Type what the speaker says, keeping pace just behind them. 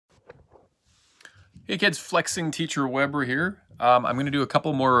Hey kids, Flexing Teacher Weber here. I'm going to do a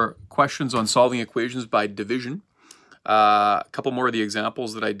couple more questions on solving equations by division. A couple more of the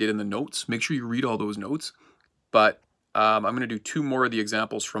examples that I did in the notes. Make sure you read all those notes. But I'm going to do two more of the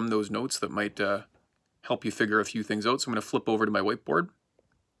examples from those notes that might help you figure a few things out. So I'm going to flip over to my whiteboard.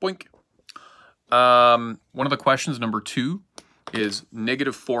 Boink. One of the questions, number 2, is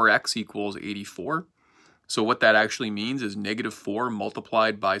negative 4x equals 84. So what that actually means is negative 4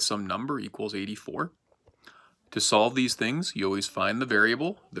 multiplied by some number equals 84. To solve these things, you always find the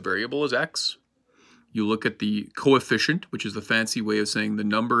variable. The variable is x. You look at the coefficient, which is the fancy way of saying the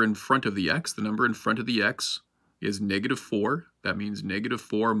number in front of the x. The number in front of the x is negative 4. That means negative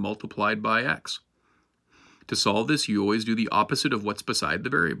 4 multiplied by x. To solve this, you always do the opposite of what's beside the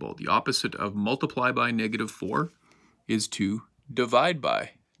variable. The opposite of multiply by negative 4 is to divide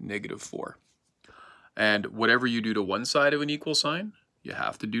by negative 4. And whatever you do to one side of an equal sign, you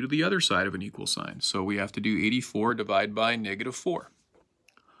have to do to the other side of an equal sign. So we have to do 84 divided by negative 4.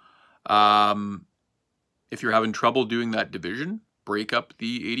 If you're having trouble doing that division, break up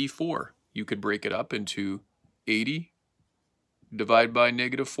the 84. You could break it up into 80 divided by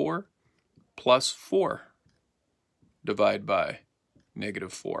negative 4 plus 4 divided by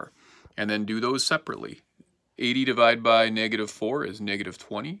negative 4. And then do those separately. 80 divided by negative 4 is negative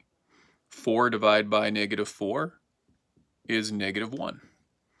 20. 4 divided by negative 4 is negative 1.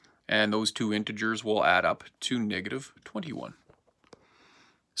 And those two integers will add up to negative 21.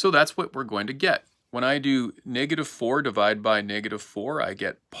 So that's what we're going to get. When I do negative 4 divided by negative 4, I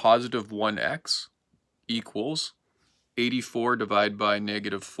get positive 1x equals 84 divided by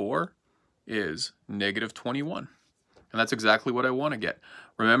negative 4 is negative 21. And that's exactly what I want to get.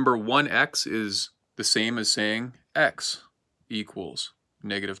 Remember, 1x is the same as saying x equals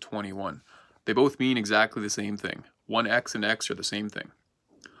negative 21. They both mean exactly the same thing. 1x and x are the same thing.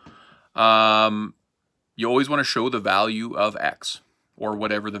 You always want to show the value of x, or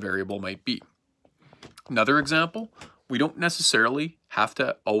whatever the variable might be. Another example, we don't necessarily have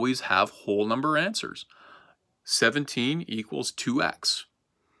to always have whole number answers. 17 equals 2x.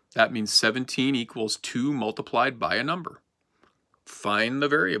 That means 17 equals 2 multiplied by a number. Find the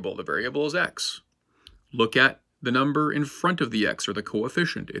variable. The variable is x. Look at the number in front of the x, or the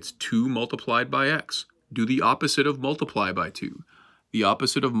coefficient. It's 2 multiplied by x. Do the opposite of multiply by 2. The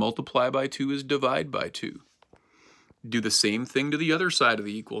opposite of multiply by 2 is divide by 2. Do the same thing to the other side of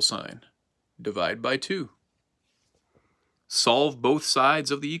the equal sign. Divide by 2. Solve both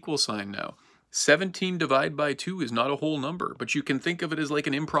sides of the equal sign now. 17 divided by 2 is not a whole number, but you can think of it as like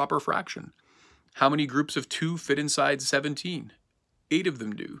an improper fraction. How many groups of 2 fit inside 17? 8 of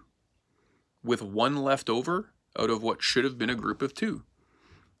them do, with 1 left over out of what should have been a group of 2.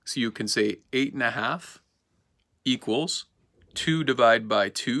 So you can say 8.5 equals 2 divided by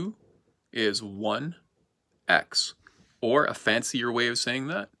 2 is 1x. Or a fancier way of saying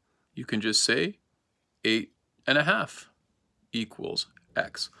that, you can just say 8.5 equals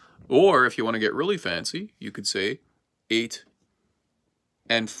x. Or if you want to get really fancy, you could say 8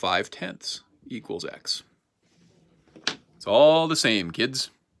 5/10 equals x. It's all the same,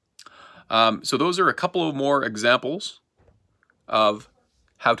 kids. So those are a couple of more examples of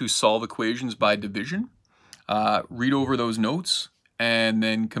how to solve equations by division. Read over those notes and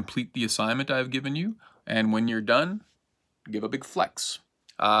then complete the assignment I've given you. And when you're done, give a big flex.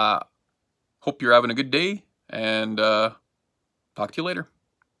 Hope you're having a good day, and talk to you later.